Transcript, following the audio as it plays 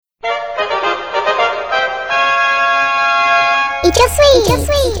Eat Your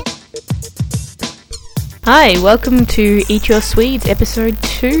Swedes. Hi, welcome to Eat Your Swedes episode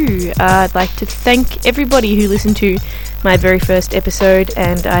 2. I'd like to thank everybody who listened to my very first episode,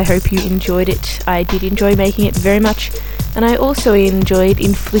 and I hope you enjoyed it. I did enjoy making it very much, and I also enjoyed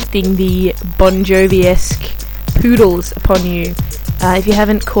inflicting the Bon Jovi-esque poodles upon you. If you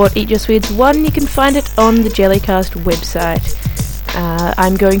haven't caught Eat Your Swedes 1, you can find it on the Jellycast website.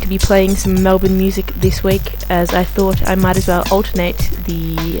 I'm going to be playing some Melbourne music this week, as I thought I might as well alternate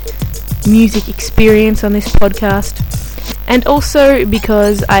the music experience on this podcast, and also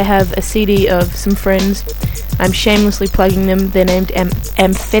because I have a CD of some friends. I'm shamelessly plugging them. They're named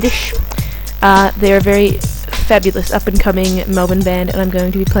Amfetish. They're a very fabulous up-and-coming Melbourne band, and I'm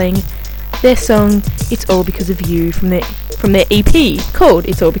going to be playing their song It's All Because of You from their EP called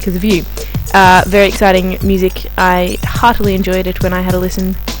It's All Because of You. Very exciting music. I heartily enjoyed it when I had a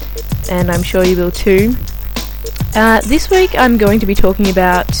listen, and I'm sure you will too. This week I'm going to be talking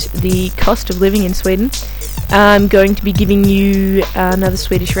about the cost of living in Sweden. I'm going to be giving you another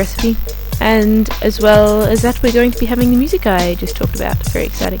Swedish recipe, and as well as that we're going to be having the music I just talked about. Very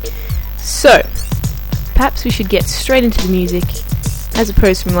exciting. So, perhaps we should get straight into the music, as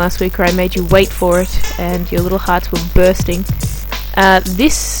opposed from last week where I made you wait for it and your little hearts were bursting.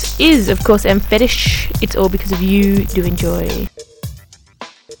 This is, of course, Amfetish. It's All Because of You. Do enjoy.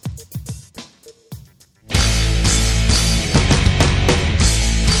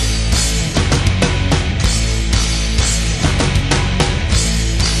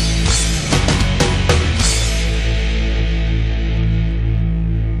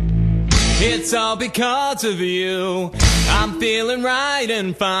 It's all because of you. I'm feeling right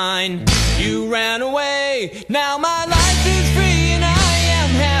and fine. You ran away. Now my life is free and I am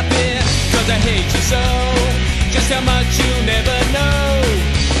happy. 'Cause I hate you so. Just how much you never know.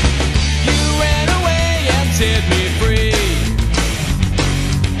 You ran away and set me free.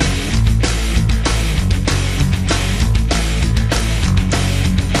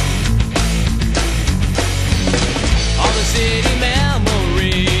 All the city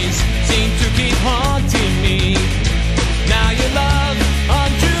memories seem to keep haunting me. Now your love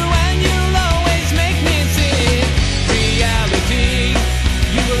untrue and you'll always make me see reality.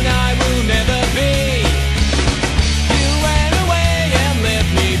 You and I will never be. You ran away and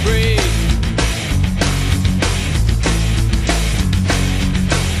left me breathe.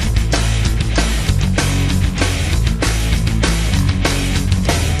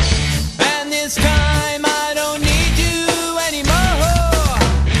 And this time I don't need you anymore.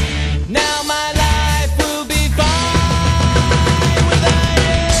 Now my life will be fine without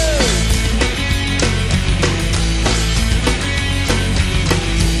you.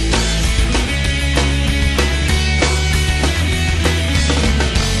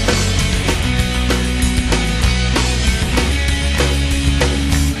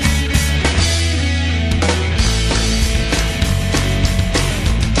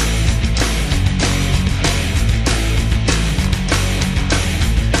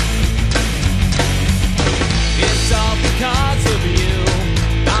 It's all because of you.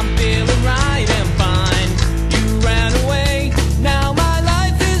 I'm feeling right and fine. You ran away. Now my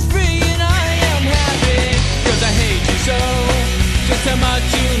life is free and I am happy. 'Cause I hate you so. Just how much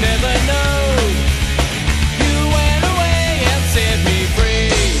you never know. You went away and set me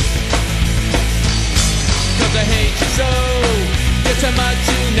free. 'Cause I hate you so. Just how much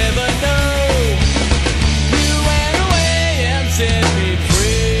you never know. You went away and set me free.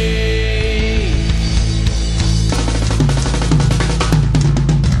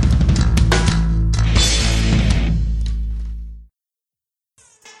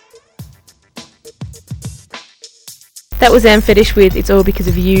 That was Amfetish with It's All Because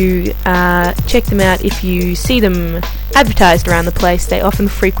of You. Check them out if you see them advertised around the place. They often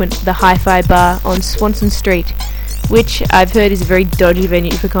frequent the Hi-Fi Bar on Swanson Street, which I've heard is a very dodgy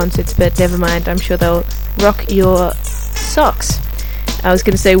venue for concerts, but never mind, I'm sure they'll rock your socks. I was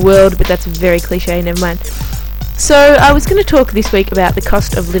going to say world, but that's very cliche, never mind. So, I was going to talk this week about the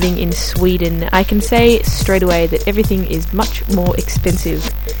cost of living in Sweden. I can say straight away that everything is much more expensive.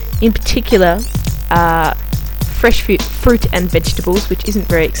 In particular, fresh fruit and vegetables, which isn't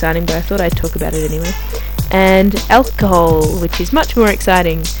very exciting, but I thought I'd talk about it anyway. And alcohol, which is much more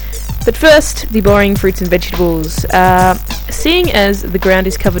exciting. But first, the boring fruits and vegetables. Seeing as the ground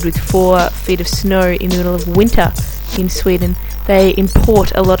is covered with 4 feet of snow in the middle of winter in Sweden, they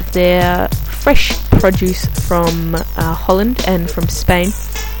import a lot of their fresh produce from Holland and from Spain,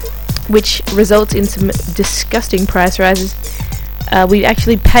 which results in some disgusting price rises. We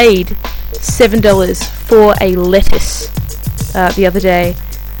actually paid $7 for a lettuce the other day.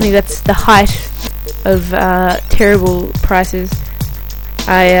 I think that's the height of terrible prices.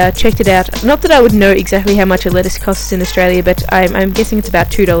 I checked it out. Not that I would know exactly how much a lettuce costs in Australia, but I'm guessing it's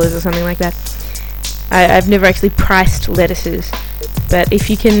about $2 or something like that. I've never actually priced lettuces, but if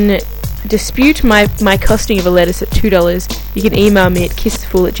you can dispute my costing of a lettuce at $2, you can email me at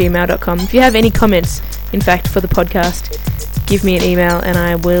kissthefool@gmail.com. If you have any comments, in fact, for the podcast, give me an email and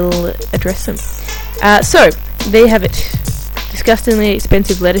I will address them. So, there you have it. Disgustingly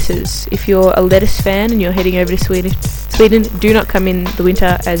expensive lettuces. If you're a lettuce fan and you're heading over to Sweden, do not come in the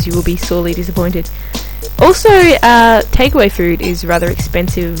winter, as you will be sorely disappointed. Also, takeaway food is rather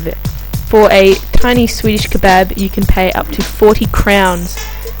expensive. For a tiny Swedish kebab, you can pay up to 40 crowns,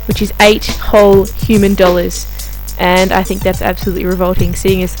 which is 8 whole human dollars. And I think that's absolutely revolting,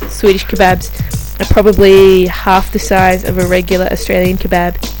 seeing as Swedish kebabs are probably half the size of a regular Australian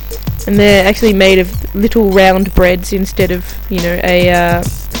kebab. And they're actually made of little round breads instead of, a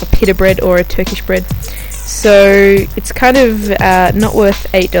pita bread or a Turkish bread. So it's kind of not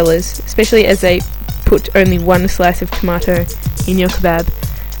worth $8, especially as they put only one slice of tomato in your kebab.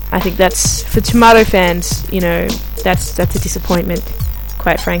 I think that's, for tomato fans, that's a disappointment,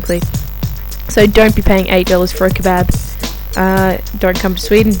 quite frankly. So don't be paying $8 for a kebab. Don't come to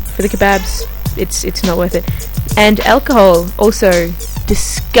Sweden for the kebabs. It's not worth it. And alcohol, also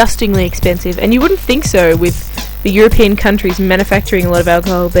disgustingly expensive. And you wouldn't think so with the European countries manufacturing a lot of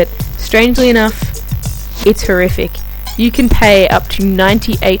alcohol, but strangely enough, it's horrific. You can pay up to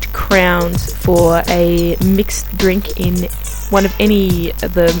 98 crowns for a mixed drink in one of any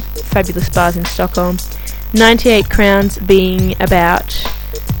of the fabulous bars in Stockholm. 98 crowns being about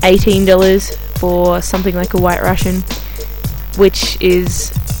 $18 for something like a White Russian, which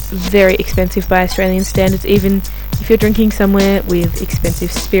is very expensive by Australian standards, even if you're drinking somewhere with expensive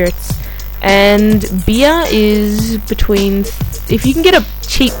spirits. And beer is between... if you can get a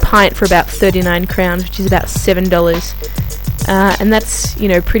cheap pint for about 39 crowns, which is about $7, and that's,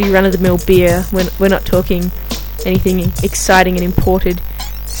 pretty run-of-the-mill beer. We're not talking anything exciting and imported.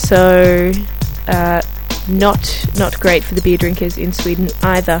 So, not great for the beer drinkers in Sweden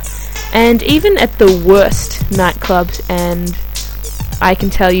either. And even at the worst nightclubs, and I can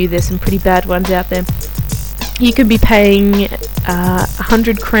tell you there's some pretty bad ones out there, you could be paying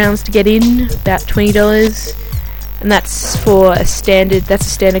 100 crowns to get in, about $20, and that's for a standard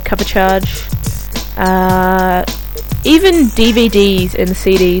cover charge. Even DVDs and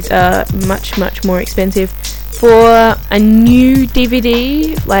CDs are much, much more expensive. For a new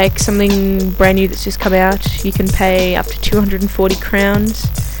DVD, like something brand new that's just come out, you can pay up to 240 crowns.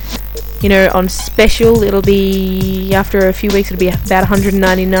 On special, it'll be, after a few weeks, it'll be about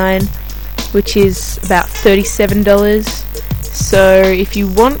 199, which is about $37. So if you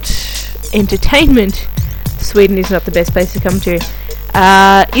want entertainment, Sweden is not the best place to come to.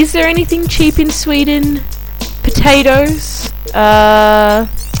 Is there anything cheap in Sweden? Potatoes.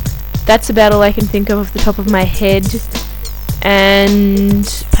 That's about all I can think of off the top of my head. And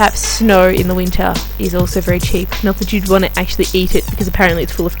perhaps snow in the winter is also very cheap. Not that you'd want to actually eat it, because apparently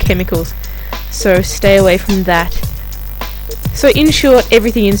it's full of chemicals. So stay away from that. So in short,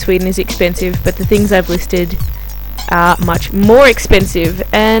 everything in Sweden is expensive, but the things I've listed are much more expensive.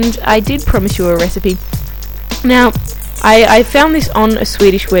 And I did promise you a recipe. Now, I found this on a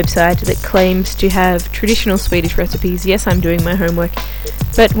Swedish website that claims to have traditional Swedish recipes. Yes, I'm doing my homework.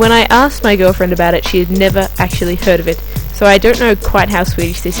 But when I asked my girlfriend about it, she had never actually heard of it. So I don't know quite how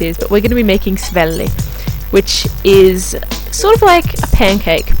Swedish this is, but we're going to be making svelli, which is sort of like a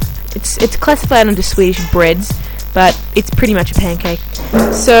pancake. It's classified under Swedish breads, but it's pretty much a pancake.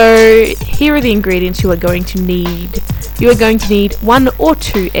 So here are the ingredients you are going to need. You are going to need 1 or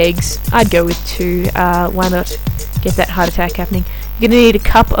 2 eggs. I'd go with 2. Why not get that heart attack happening? You're going to need a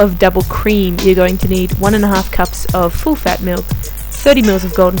cup of double cream. You're going to need 1.5 cups of full fat milk, 30 ml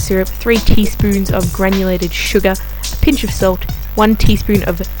of golden syrup, 3 teaspoons of granulated sugar, a pinch of salt, 1 teaspoon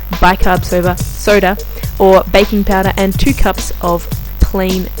of bicarb soda or baking powder, and 2 cups of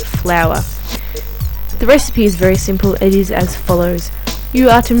plain flour. The recipe is very simple. It is as follows. You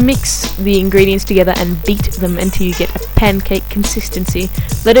are to mix the ingredients together and beat them until you get a pancake consistency.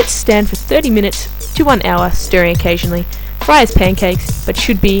 Let it stand for 30 minutes to 1 hour, stirring occasionally. Fry as pancakes, but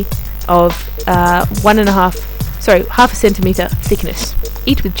should be of half a centimetre thickness.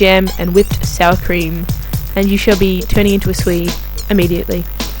 Eat with jam and whipped sour cream, and you shall be turning into a Swede immediately.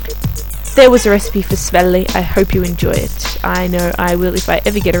 There was a recipe for svelli. I hope you enjoy it. I know I will if I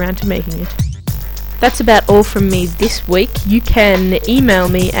ever get around to making it. That's about all from me this week. You can email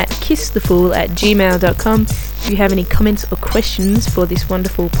me at kissthefool@gmail.com if you have any comments or questions for this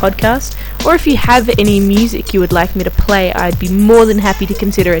wonderful podcast, or if you have any music you would like me to play, I'd be more than happy to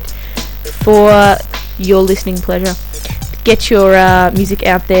consider it. for your listening pleasure. Get your music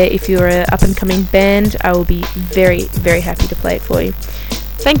out there. If you're an up-and-coming band, I will be very, very happy to play it for you.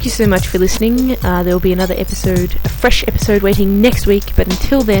 Thank you so much for listening. There will be another episode, a fresh episode waiting next week, but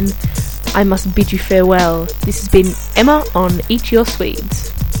until then, I must bid you farewell. This has been Emma on Eat Your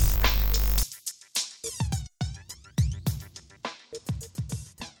Swedes.